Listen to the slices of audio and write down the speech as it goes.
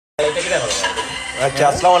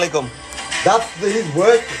Assalamu alaikum. That's his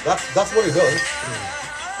work. That's what he does.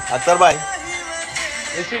 Akhtar bhai.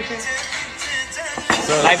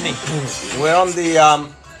 So live nahi. We're on the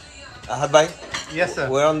Ahad bhai. Yes sir.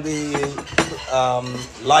 We're on the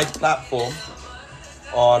live platform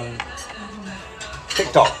on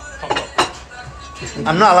TikTok.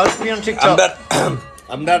 I'm not allowed to be on TikTok. Assalamu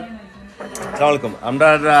alaikum.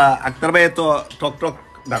 Amrar Akhtar bhai to talk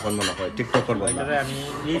দেখুন মনে হয় TikTok করব না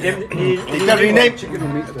এটা rename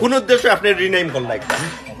কোন উদ্দেশ্যে আপনি rename করলেন একটা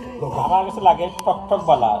আমার কাছে লাগে টক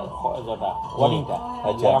বালা যেটা ওয়ার্ডিংটা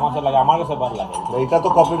আচ্ছা আমার কাছে লাগে আমার কাছে ভালো লাগে এটা তো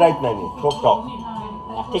কপিরাইট নাই টক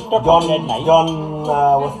টিকটক জন নাই জন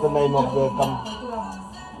what's the name of the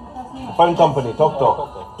phone company Tok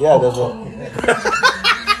yeah there's a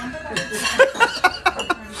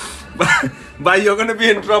but you're going to be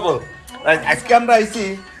in trouble আজকে আমরা আইছি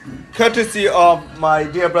courtesy of my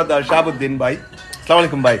dear brother Shabuddin bhai. Assalamu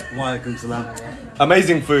alaikum bhai. Wa alaikum salam.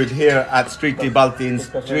 Amazing food here at Streetly Balti in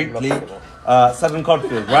Streetly, Southern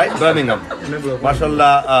Codfield, right? Birmingham.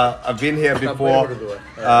 Mashallah, I've been here before.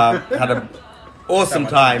 Had an awesome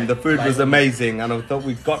time. The food was amazing, and I thought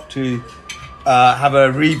we've got to have a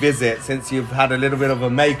revisit since you've had a little bit of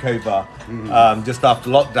a makeover just after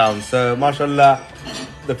lockdown. So, mashallah,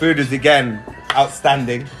 the food is again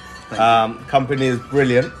outstanding. Company is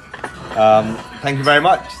brilliant. Thank you very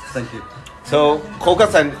much. Thank you. So,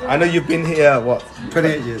 Kokasan, I know you've been here, what?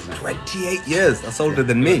 28 years now. 28 years. That's older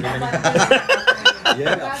than me.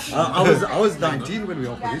 Yeah. I was 19 when we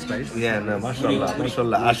opened this place. Yeah, no, mashallah,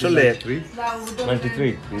 mashallah. Actually,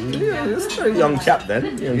 23. Yeah, it's a very young chap then.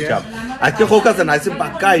 Young chap. I think Kokasan, I said,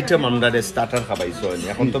 baka item under the starter khabaiso.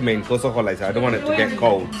 I want to main course of I don't want it to get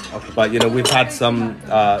cold. But, you know, we've had some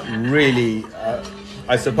really,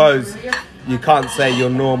 I suppose, you can't say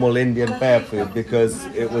your normal Indian fare food because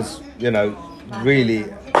it was, you know, really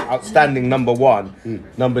outstanding, number one.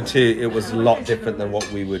 Number two, it was a lot different than what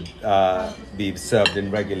we would be served in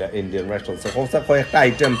regular Indian restaurants. So, what's that for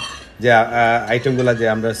item? Yeah, item gula je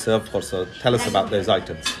amra serve for. So, tell us about those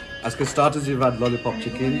items. As for starters, you've had lollipop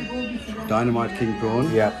chicken, dynamite king prawn,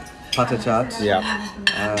 Yeah, pata chaat, yeah,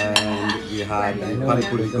 and we had pani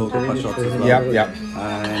puri golgappa shots as well. yeah, yeah.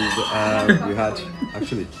 And we had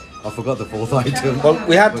actually. I forgot the fourth item. Well,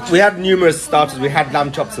 we had numerous starters. We had lamb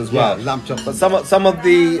chops as well. Yeah, lamb chops. But some of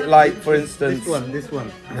the, like, for instance, This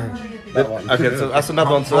one. That one. Okay, so that's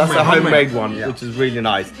another one. So that's a homemade one, Yeah. which is really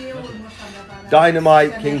nice.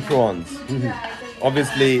 Dynamite king prawns.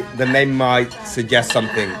 Obviously, the name might suggest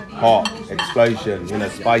something hot, explosion, you know,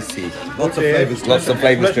 spicy. Lots of flavors. Lots of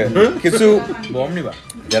flavors to it. Kisu,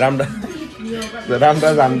 Jaramda.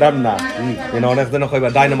 You know,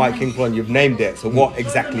 dynamite king prawn. You've named it. So what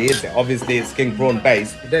exactly is it? Obviously, it's king prawn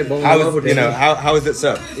based. How is it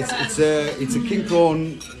served? It's a king prawn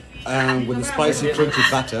with a spicy crunchy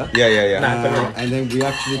batter. Yeah. And then we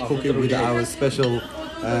actually cook it with our special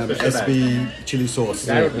SB chili sauce.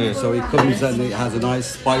 So it comes and it has a nice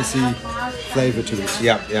spicy flavor to it.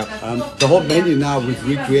 Yeah. The whole menu now we've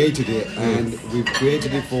recreated it and we've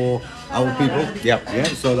created it for our people. Yeah.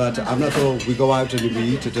 So that I'm not sure we go out and we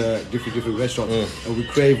eat at different restaurants and we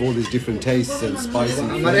crave all these different tastes and spices. So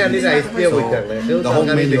the whole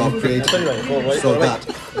menu I've created so that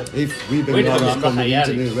if we've been come and eat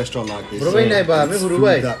in a restaurant like this, it's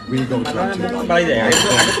food that we go to actually like.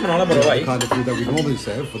 The kind of food that we normally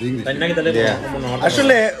serve for the English people. Yeah.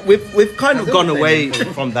 Actually, we've kind of gone away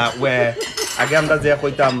from that where again আমরা যে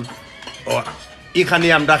কইতাম এখানে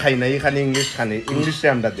আমরা খাই না এখানে ইংলিশে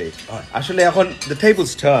আমরা দেই আসলে এখন the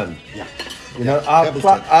tables turned. You know,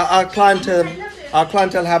 our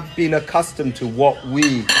clientele have been accustomed to what we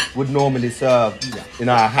would normally serve in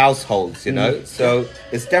our households, you know. So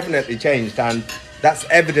it's definitely changed, and that's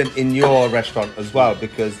evident in your restaurant as well,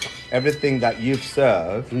 because everything that you've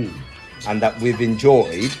served and that we've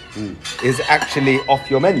enjoyed is actually off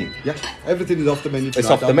your menu. Yeah, everything is off the menu.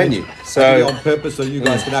 It's off the menu. So on purpose, so you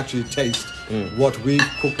guys can actually taste what we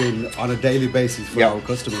cook in on a daily basis for our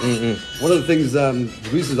customers. One of the things,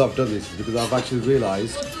 the reasons I've done this is because I've actually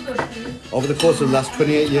realised over the course of the last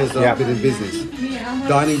 28 years that I've been in business,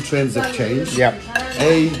 dining trends have changed.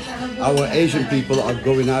 Our Asian people are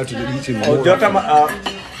going out and eating more.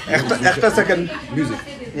 Extra second. Music.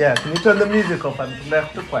 Yeah, can you turn the music off? I'm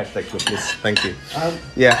left to quiet section, please. Thank you.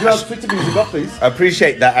 Do you have Twitter music up, please? I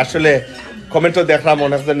appreciate that. Actually, comment দেখলাম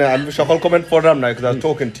অনেকদিন আমি সকল comment পড়লাম না because I was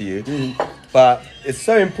talking to you. But it's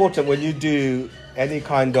so important when you do any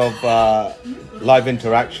kind of live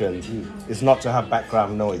interaction is not to have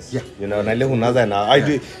background noise. You know, I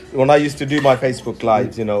do when I used to do my Facebook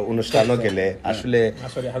lives, you know, actually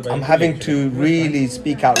I'm having to really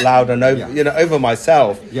speak out loud and over, you know, over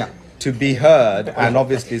myself to be heard, and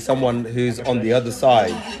obviously someone who's on the other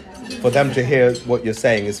side, for them to hear what you're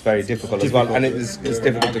saying is very difficult as well, and it's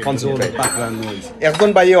difficult to concentrate. Background noise. এখন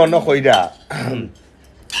বাইয়ে অন্য কইরা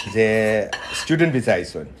যে student visa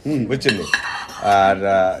আইসন বুঝছেন আর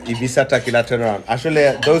এই ভিসাটা কিলা turn around আসলে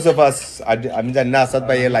those of us আমি জানি না আসাদ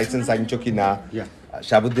ভাইয়ের লাইসেন্স আনছো কিনা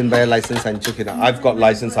শাহাবুদ্দিন ভাইয়ের লাইসেন্স আনছো কিনা I've got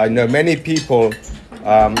license. I know many people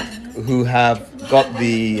who have got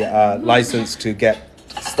the license to get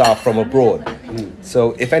staff from abroad. So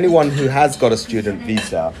if anyone who has got a student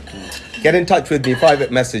visa, get in touch with me,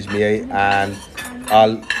 private message me, and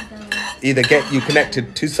I'll either get you connected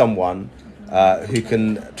to someone who can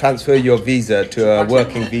transfer your visa to a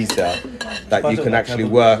working visa that you can actually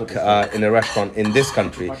work in a restaurant in this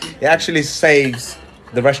country. It actually saves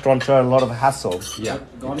the restaurateur a lot of hassle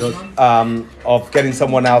of getting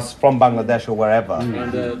someone else from Bangladesh or wherever.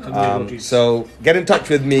 So get in touch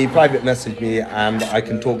with me, private message me, and I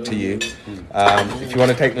can talk to you. If you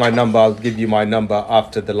want to take my number, I'll give you my number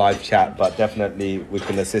after the live chat, but definitely we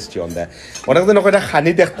can assist you on there. অনেক দিন কইটা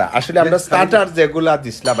খানি দেখতা আসলে আমরা starter যেগুলা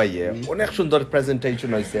দিছলা ভাইয়ে অনেক সুন্দর প্রেজেন্টেশন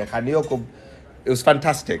হইছে খানিও খুব it was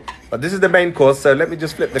fantastic, but this is the main course, so let me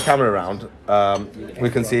just flip the camera around. We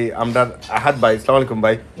can see Amdad Ahad bhai. Assalamu alaikum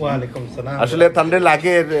bhai. Wa alaikum salam. আসলে তান্ডে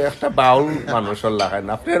লাগের একটা বাউল মানুষের লাগায়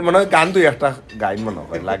না আপনার মনে হয় গান দুই একটা গাইন মনে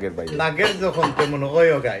হয় লাগের ভাই লাগের যখন তে মনে হয়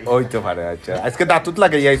গাই ওই তো পারে আচ্ছা আজকে দাঁতুত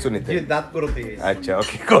লাগে আইছো নিতে জি দাঁত করতে আচ্ছা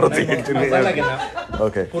ওকে করতে লাগে না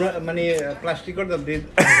ওকে পুরো মানে প্লাস্টিকের দাঁত দিয়ে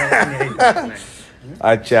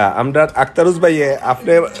আচ্ছা আমরা আক্তারুজ ভাই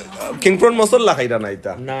আপনি কিংপ্রন মশলা খাইরা না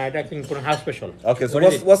এটা না এটা কিংপ্রন house special Okay, so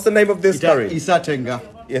what's the name of this curry? Isa Tenga.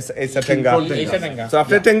 Yes, Isa Tenga. Isa Tenga. So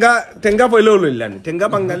after Tenga পয়লো লইলেন Tenga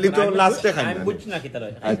বাঙালি তো লাস্টে খাই আমি বুঝছি না কি তার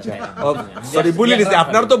আচ্ছা সরি বলি দিছি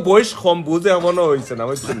আপনার তো বয়স কম বুঝে এমনও হইছে না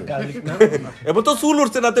বুঝছেন এবার তো চুল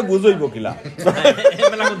উঠছে নাতে বুঝ হইব কিলা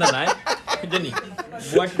এমন কথা নাই জানি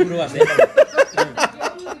বয়স পুরো আছে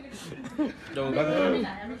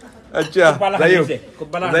আচ্ছা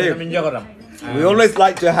we always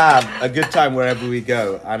like to have a good time wherever we go,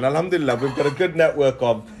 and alhamdulillah we've got a good network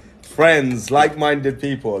of friends, like-minded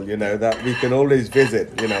people, you know, that we can always visit,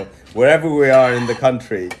 you know, wherever we are in the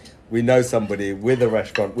country. We know somebody with a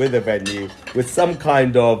restaurant, with a venue, with some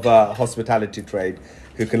kind of hospitality trade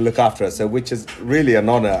who can look after us, so which is really an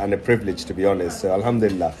honor and a privilege, to be honest. So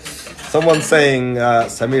alhamdulillah. Someone's saying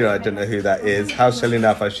Samira, I don't know who that is. How's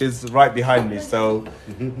Shalinafa? She's right behind me, so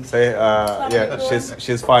say yeah,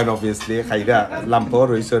 she's fine obviously. Khaira lampor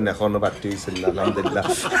iso nekhono battu iso alhamdulillah.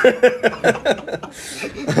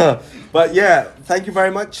 But yeah, thank you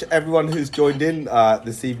very much everyone who's joined in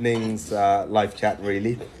this evening's live chat.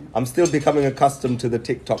 Really, I'm still becoming accustomed to the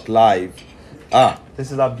TikTok live. This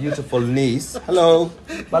is our beautiful niece. Hello.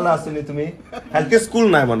 Bala sini to me. Halke school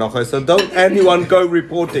na mano hoy, so don't anyone go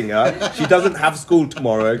reporting her. She doesn't have school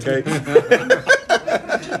tomorrow, okay?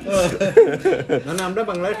 না আমরা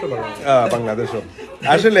বাংলাদেশে বলা Bangladesh.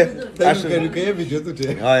 Actually, Look at video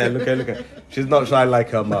today. oh yeah, look. She's not shy like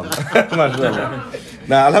her mum. Mashallah.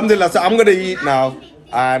 Now, alhamdulillah, so I'm going to eat now,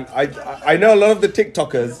 and I know a lot of the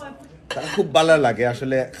TikTokers তারা খুব ভালো লাগে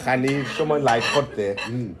আসলে খানি সময় live করতে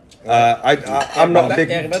I'm not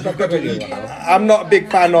a big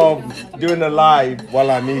fan of doing a live while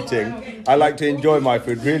I'm eating. I like to enjoy my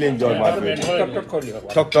food, really enjoy my food.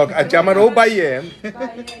 Tok. আচ্ছা আমার ও ভাইয়ে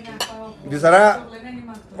বিসারা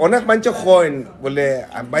অনেক মানুষ কইন বলে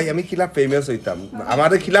ভাই আমি কিলা ফেমাস হইতাম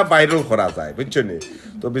আমারে কিলা ভাইরাল করা যায় বুঝছেন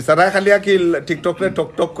তো বিসারা খালি কি টিকটকে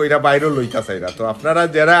টক কইরা ভাইরাল হইতাছে না তো আপনারা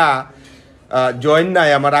যারা জয়েন নাই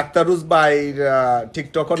আমার আক্তারুজ ভাই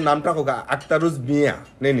টিকটকের নামটা হোক আক্তারুজ মিয়া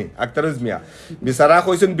নেই আক্তারুজ মিয়া বিচারা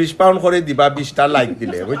কইছেন 20 পাউন্ড করে দিবা 20টা লাইক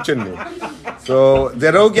দিলে বুঝছেন নি সো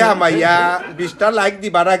যেরাও গিয়া মাইয়া 20টা লাইক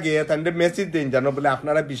দিবার আগে তাদের মেসেজ দিন জানো বলে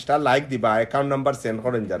আপনারা 20টা লাইক দিবা অ্যাকাউন্ট নাম্বার সেন্ড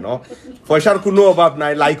করেন জানো পয়সার কোনো অভাব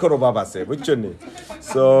নাই লাইকের অভাব আছে বুঝছেন নি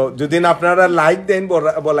সো যদি আপনারা লাইক দেন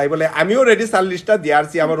বলাই বলে আমিও রেডি 40টা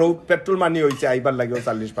দিয়ারছি আমার পেট্রোল মানি হইছে আইবার লাগেও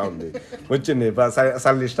 40 পাউন্ড বুঝছেন নি বা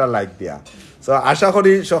 40টা লাইক দিয়া সো আশা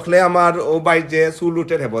করি সকলে আমার ও ভাই যে চুল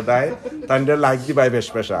উঠে হেব দেয় তাদের লাইক দিবাই বেশ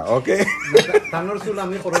পেশা ওকে তানোর চুল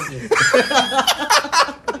আমি খরচ দিই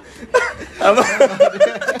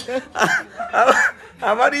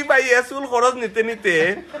আমার এই ভাই চুল খরচ নিতে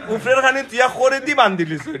উপরের খানি তিয়া করে দি বান্ধি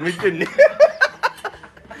দিলিস বুঝছেন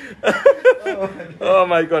ও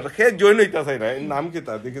মাই গড সে জয়েন হইতা চাই না নাম কি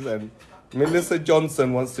তা দেখেছেন Melissa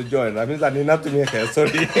Johnson wants to join. I mean, Zanina to me,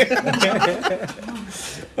 sorry.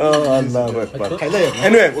 Oh, Allah Akbar.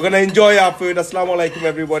 Anyway, we're going to enjoy our food. Assalamu alaikum,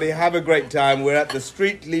 everybody. Have a great time. We're at the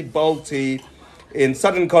Streetly Balti in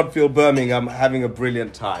Southern Codfield, Birmingham, having a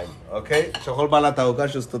brilliant time. Okay? Shahol bala tauka,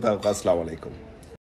 shustu tauka. Assalamu alaikum.